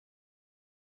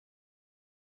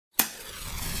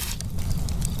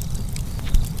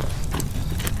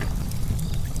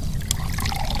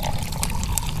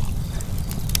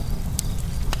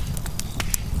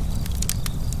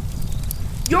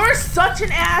You're such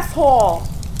an asshole.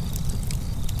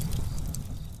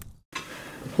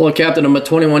 Hello, Captain. I'm a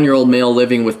 21-year-old male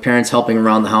living with parents helping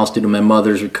around the house due to my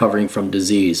mother's recovering from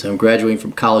disease. I'm graduating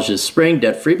from college this spring,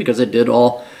 debt-free, because I did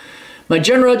all my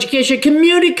general education at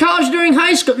community college during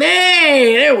high school.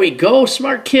 Hey, there we go.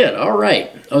 Smart kid. All right.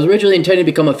 I was originally intending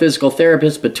to become a physical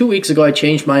therapist, but 2 weeks ago I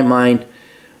changed my mind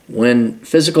when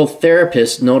PT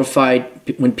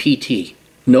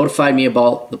notified me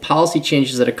about the policy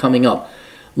changes that are coming up.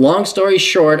 Long story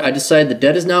short, I decided the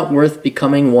debt is not worth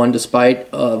becoming one despite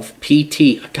of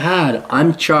PT. God,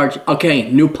 I'm charged.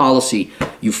 Okay, new policy.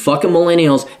 You fucking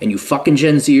millennials and you fucking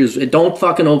Gen Zers, don't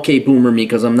fucking okay boomer me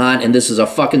because I'm not, and this is a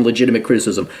fucking legitimate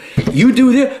criticism. You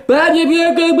do this,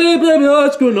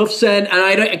 it's good enough said,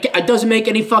 and it doesn't make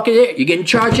any fucking, you're getting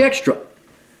charged extra.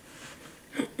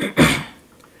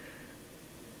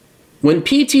 When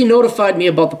PT notified me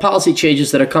about the policy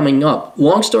changes that are coming up,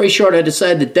 long story short, I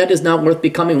decided that debt is not worth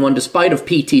becoming one despite of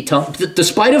PT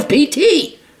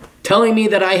telling me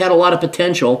that I had a lot of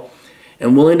potential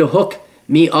and willing to hook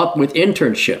me up with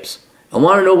internships. I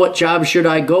want to know what job should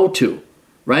I go to.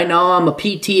 Right now I'm a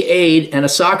PT aide and a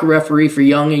soccer referee for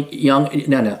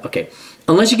okay.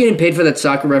 Unless you're getting paid for that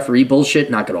soccer referee bullshit,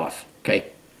 knock it off, okay?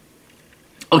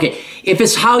 Okay, if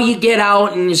it's how you get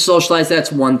out and you socialize,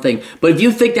 that's one thing. But if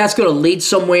you think that's going to lead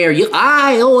somewhere,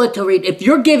 I owe it to read. If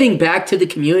you're giving back to the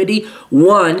community,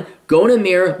 one, go in the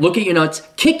mirror, look at your nuts,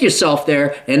 kick yourself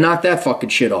there, and knock that fucking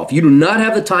shit off. You do not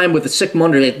have the time with a sick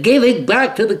mother that giving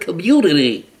back to the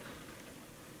community.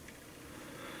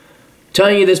 I'm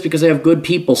telling you this because I have good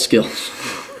people skills.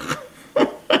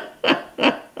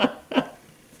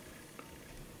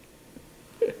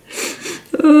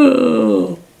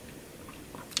 Oh.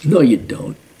 No, you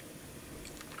don't.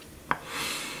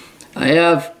 I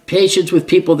have patience with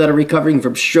people that are recovering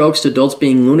from strokes to adults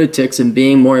being lunatics and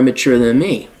being more immature than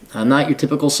me. I'm not your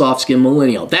typical soft-skinned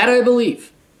millennial. That I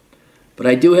believe. But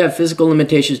I do have physical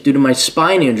limitations due to my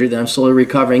spine injury that I'm slowly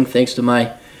recovering thanks to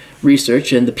my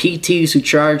research and the PTs who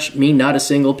charge me not a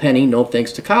single penny, no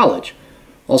thanks to college.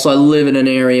 Also, I live in an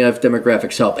area of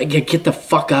demographics help. Get the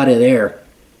fuck out of there.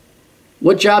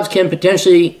 What jobs can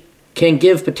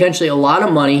give potentially a lot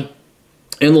of money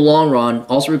in the long run,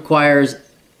 also requires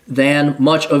than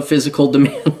much of physical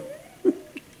demand.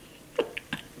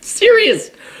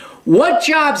 Serious. What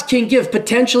jobs can give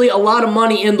potentially a lot of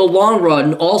money in the long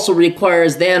run also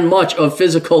requires than much of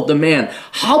physical demand?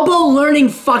 How about learning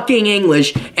fucking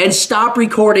English and stop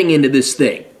recording into this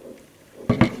thing?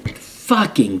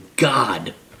 Fucking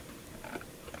God.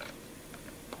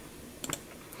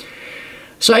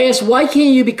 So I asked, why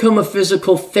can't you become a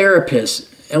physical therapist?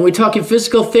 And we're talking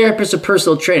physical therapist or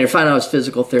personal trainer. Find out I was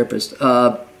physical therapist.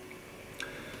 I'm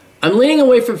leaning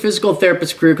away from physical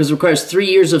therapist career because it requires 3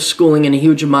 years of schooling and a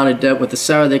huge amount of debt with a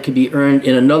salary that could be earned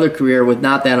in another career with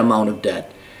not that amount of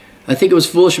debt. I think it was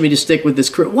foolish of me to stick with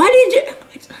this career. Why did you...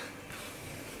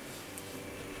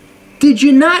 Did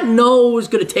you not know it was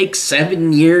going to take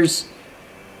 7 years?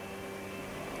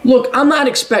 Look, I'm not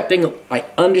expecting... I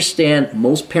understand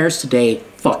most parents today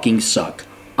fucking suck.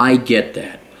 I get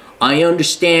that. I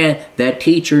understand that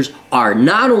teachers are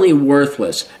not only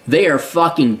worthless, they are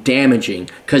fucking damaging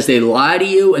because they lie to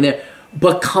you and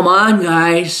but come on,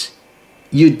 guys.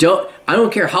 I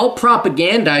don't care how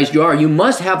propagandized you are, you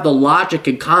must have the logic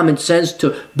and common sense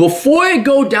to, before I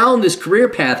go down this career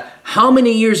path, how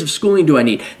many years of schooling do I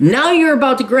need? Now you're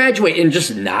about to graduate and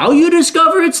just now you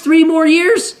discover it's 3 more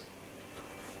years?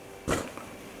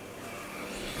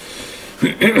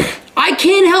 I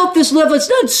can't help this level. It's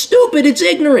not stupid. It's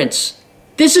ignorance.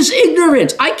 This is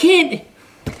ignorance. I can't.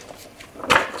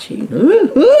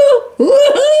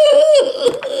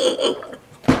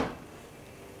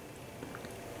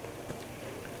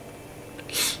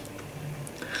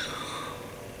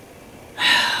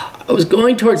 I was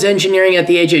going towards engineering at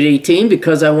the age of 18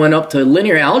 because I went up to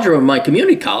linear algebra in my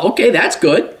community college. Okay, that's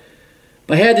good.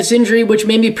 But I had this injury which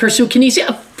made me pursue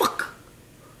kinesiology. Fuck.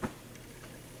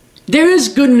 There is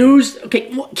good news.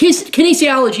 Okay,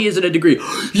 kinesiology isn't a degree.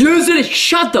 Yes, it is.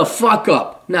 Shut the fuck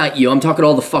up. Not you. I'm talking to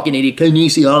all the fucking idiot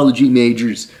kinesiology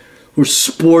majors. Or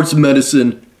sports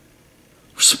medicine.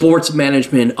 Sports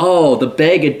management. Oh, the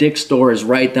bag of dicks store is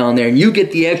right down there. And you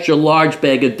get the extra large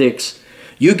bag of dicks.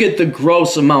 You get the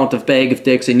gross amount of bag of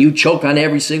dicks. And you choke on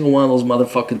every single one of those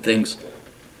motherfucking things.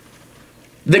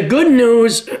 The good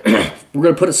news. We're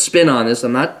going to put a spin on this.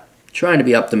 I'm not trying to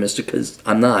be optimistic because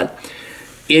I'm not.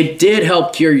 It did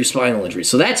help cure your spinal injury,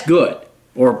 so that's good,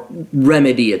 or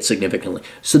remedy it significantly.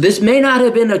 So this may not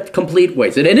have been a complete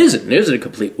waste, and it isn't a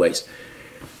complete waste.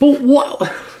 But what?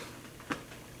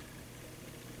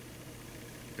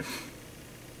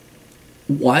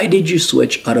 Why did you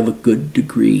switch out of a good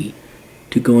degree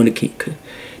to go into...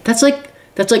 That's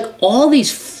like all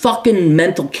these fucking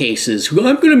mental cases. Well,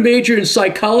 I'm going to major in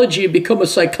psychology and become a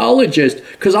psychologist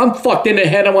because I'm fucked in the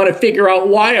head. I want to figure out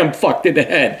why I'm fucked in the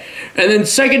head. And then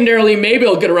secondarily, maybe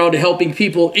I'll get around to helping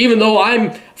people even though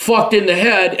I'm fucked in the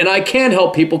head and I can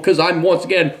help people because I'm, once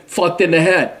again, fucked in the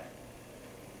head.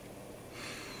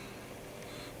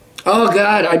 Oh,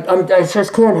 God, I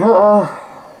just can't help...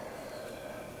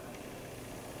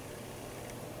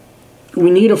 We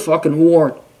need a fucking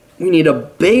war. We need a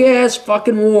big-ass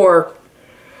fucking war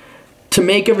to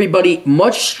make everybody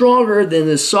much stronger than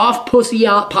this soft pussy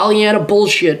Pollyanna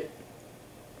bullshit.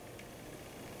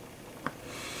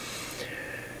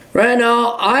 Right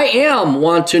now, I am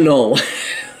want to know.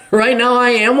 Right now, I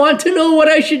am want to know what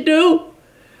I should do.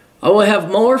 I will have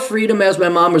more freedom as my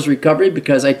mom is recovering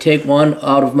because I take one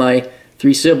out of my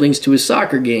 3 siblings to his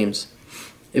soccer games.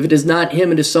 If it is not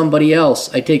him, it is somebody else.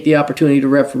 I take the opportunity to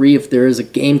referee if there is a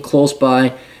game close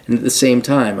by and at the same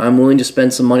time. I'm willing to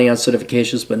spend some money on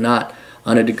certifications, but not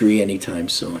on a degree anytime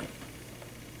soon.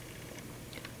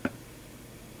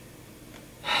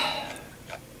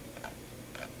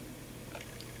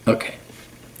 Okay.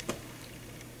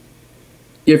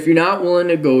 If you're not willing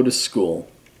to go to school,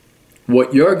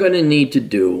 what you're going to need to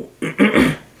do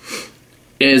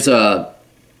is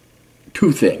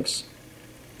 2 things.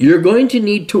 You're going to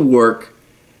need to work,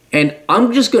 and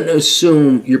I'm just going to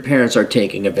assume your parents are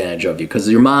taking advantage of you because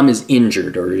your mom is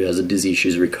injured or has a disease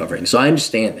she's recovering. So I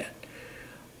understand that.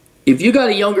 If you got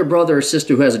a younger brother or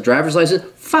sister who has a driver's license,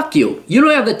 fuck you. You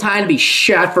don't have the time to be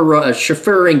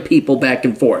chauffeuring people back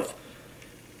and forth.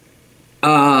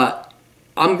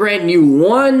 I'm granting you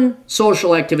one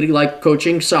social activity like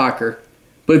coaching soccer,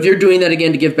 but if you're doing that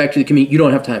again to give back to the community, you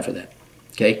don't have time for that.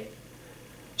 Okay?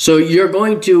 So you're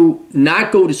going to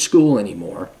not go to school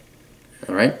anymore,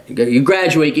 all right? You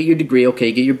graduate, get your degree,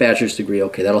 okay, get your bachelor's degree,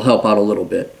 okay, that'll help out a little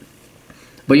bit.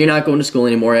 But you're not going to school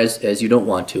anymore as you don't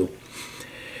want to.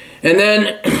 And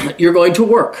then you're going to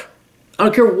work. I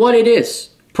don't care what it is.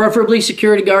 Preferably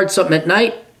security guard, something at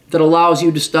night that allows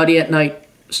you to study at night,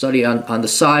 study on the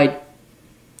side,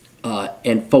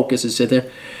 and focus and sit there.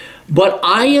 But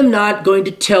I am not going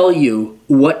to tell you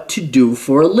what to do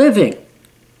for a living.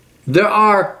 There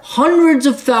are hundreds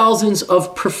of thousands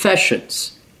of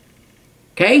professions.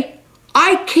 Okay?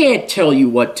 I can't tell you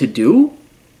what to do.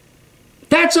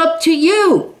 That's up to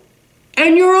you.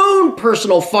 And your own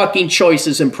personal fucking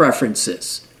choices and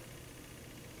preferences.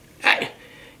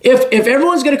 If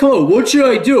everyone's going to come up, what should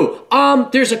I do?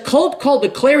 There's a cult called the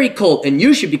Clary Cult, and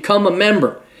you should become a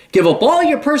member. Give up all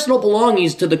your personal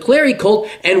belongings to the Clary Cult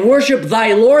and worship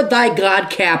thy Lord, thy God,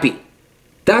 Cappy.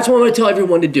 That's what I'm going to tell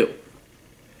everyone to do.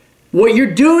 What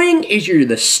you're doing is you're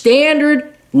the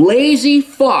standard lazy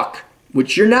fuck,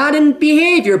 which you're not in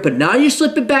behavior, but now you're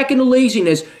slipping back into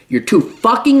laziness. You're too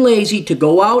fucking lazy to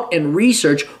go out and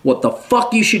research what the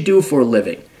fuck you should do for a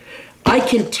living. I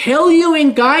can tell you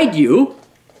and guide you,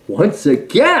 once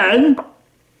again,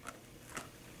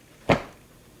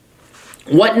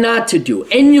 what not to do.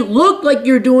 And you look like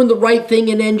you're doing the right thing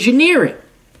in engineering.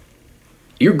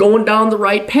 You're going down the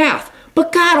right path.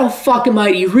 But God oh fucking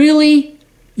mighty, really?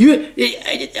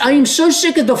 I am so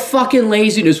sick of the fucking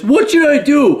laziness. What should I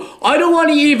do? I don't want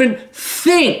to even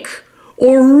think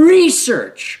or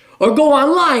research or go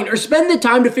online or spend the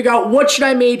time to figure out what should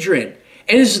I major in.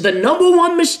 And this is the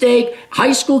 #1 mistake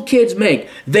high school kids make.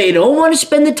 They don't want to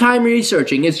spend the time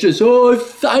researching. It's just, oh,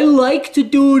 I like to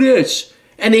do this.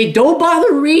 And they don't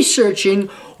bother researching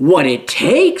what it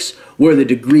takes, where the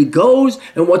degree goes,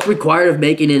 and what's required of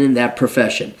making it in that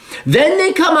profession. Then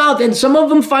they come out and some of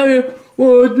them find,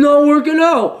 well, it's not working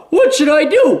out. What should I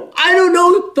do? I don't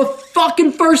know the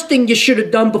fucking first thing you should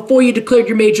have done before you declared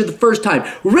your major the first time.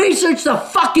 Research the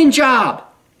fucking job.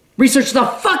 Research the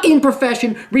fucking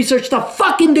profession. Research the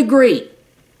fucking degree.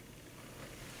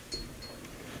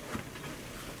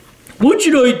 What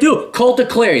should I do? Cult of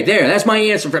Clary. There, that's my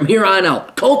answer from here on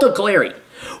out. Cult of Clary.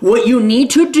 What you need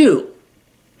to do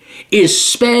is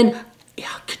spend, it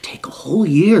could take a whole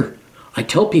year. I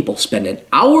tell people spend an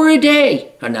hour a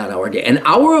day, or not an hour a day, an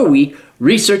hour a week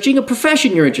researching a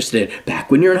profession you're interested in back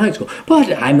when you're in high school.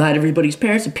 But I'm not everybody's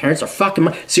parents, and parents are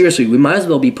fucking... Seriously, we might as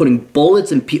well be putting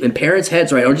bullets in parents'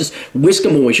 heads, right? Or just whisk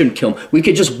them away. We shouldn't kill them. We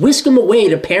could just whisk them away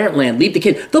to parent land, leave the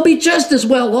kid. They'll be just as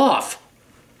well off.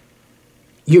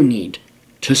 You need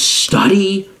to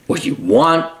study what you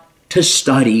want to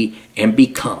study and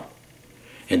become.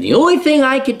 And the only thing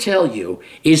I can tell you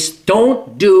is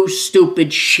don't do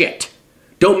stupid shit.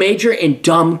 Don't major in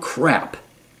dumb crap.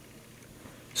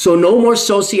 So no more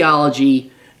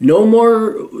sociology, no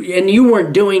more, and you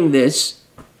weren't doing this,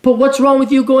 But what's wrong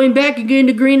with you going back and getting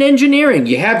into green engineering?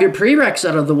 You have your prereqs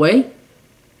out of the way.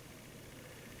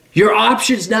 Your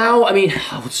options now, I mean,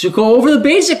 let's go over the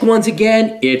basic ones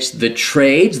again. It's the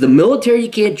trades. The military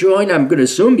you can't join, I'm going to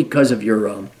assume, because of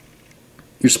your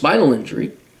spinal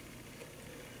injury.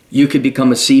 You could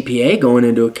become a CPA going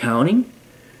into accounting.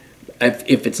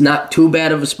 If it's not too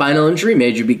bad of a spinal injury,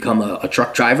 maybe you become a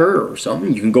truck driver or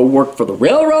something. You can go work for the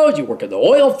railroads. You work in the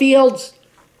oil fields.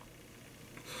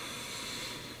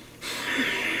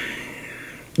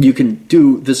 You can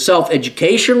do the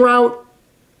self-education route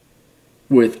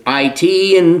with IT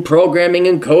and programming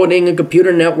and coding and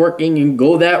computer networking. You can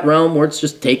go that realm where it's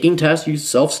just taking tests, you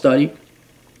self-study.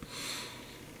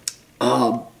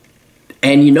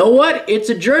 And you know what? It's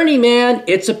a journey, man.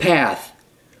 It's a path.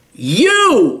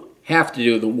 You have to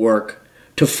do the work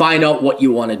to find out what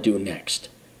you want to do next.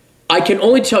 I can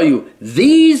only tell you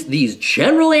these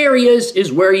general areas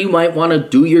is where you might want to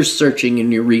do your searching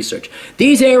and your research.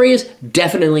 These areas,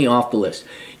 definitely off the list.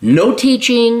 No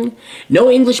teaching,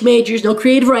 no English majors, no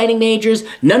creative writing majors,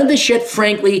 none of the shit,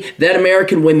 frankly, that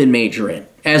American women major in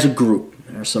as a group.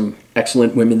 There are some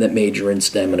excellent women that major in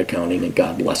STEM and accounting, and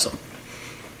God bless them.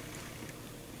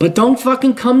 But don't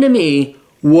fucking come to me.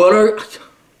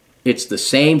 It's the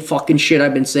same fucking shit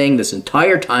I've been saying this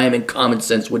entire time, and common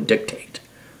sense would dictate.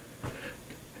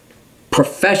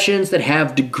 Professions that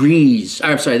have degrees,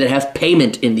 that have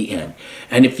payment in the end.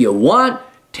 And if you want,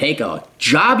 take a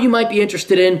job you might be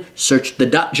interested in, search the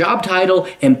job title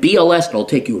and BLS. It'll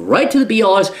take you right to the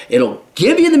BLS. It'll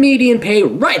give you the median pay.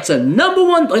 Right, it's a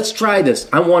 #1. Let's try this.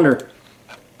 I wonder.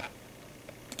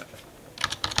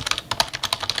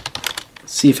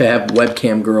 See if I have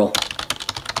webcam girl.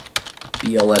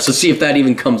 BLS. Let's see if that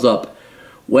even comes up.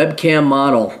 Webcam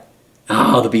model.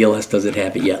 Oh, the BLS doesn't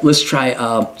have it yet. Let's try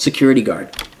security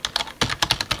guard.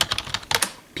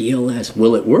 BLS.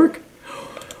 Will it work?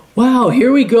 Wow,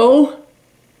 here we go.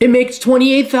 It makes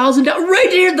 $28,000 right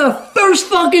here, the first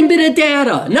fucking bit of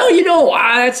data. Now you know,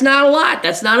 that's not a lot.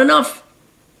 That's not enough.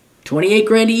 28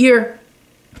 grand a year.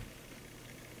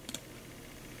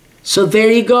 So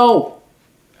there you go.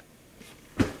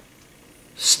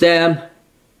 STEM,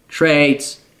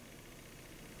 trades,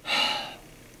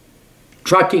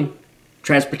 trucking,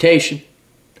 transportation,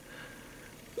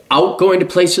 out going to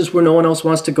places where no one else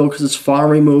wants to go because it's far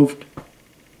removed.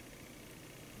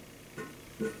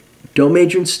 Don't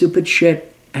major in stupid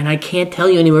shit. And I can't tell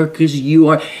you anywhere because you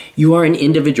are an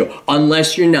individual.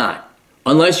 Unless you're not.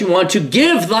 Unless you want to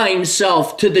give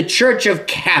thyself to the Church of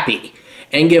Cappy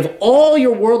and give all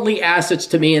your worldly assets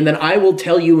to me, and then I will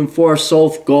tell you in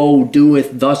forsoth, go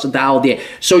doeth thus thou there.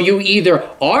 So you either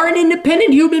are an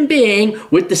independent human being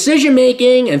with decision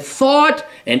making and thought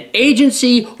and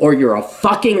agency, or you're a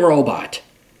fucking robot.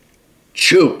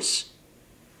 Choose.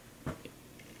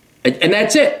 And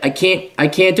that's it. I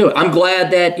can't do it. I'm glad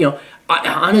that,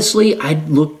 honestly, I'd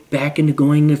look back into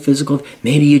going to physical.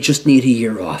 Maybe you just need a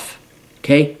year off.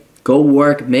 Okay? Go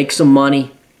work, make some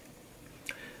money.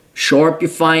 Shore up your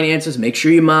finances, make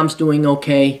sure your mom's doing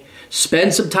okay.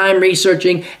 Spend some time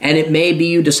researching, and it may be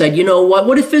you decide, you know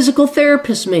what do physical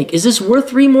therapists make? Is this worth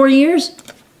 3 more years?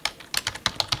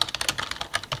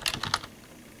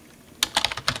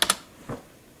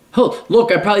 Oh,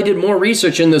 look, I probably did more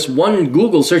research in this one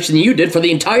Google search than you did for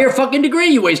the entire fucking degree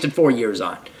you wasted 4 years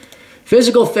on.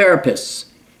 Physical therapists.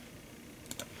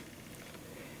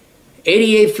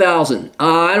 88,000.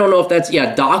 I don't know if that's,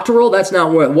 doctoral, that's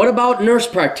not worth. What about nurse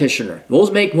practitioner?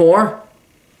 Those make more.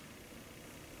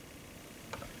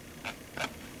 I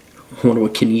wonder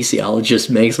what kinesiologist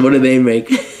makes. What do they make?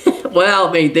 Well,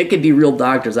 mate, they could be real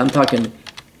doctors. I'm talking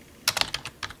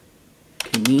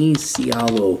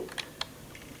kinesiologist.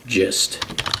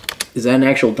 Is that an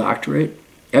actual doctorate?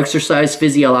 Exercise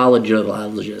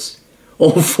physiologist.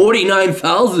 Oh,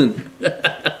 49,000.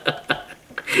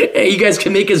 Hey, you guys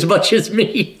can make as much as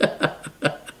me.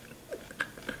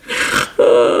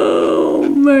 Oh,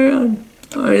 man.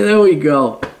 All right, there we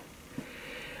go.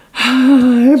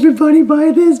 Everybody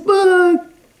buy this book.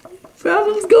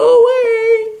 Problems go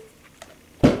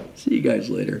away. See you guys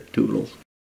later. Toodles.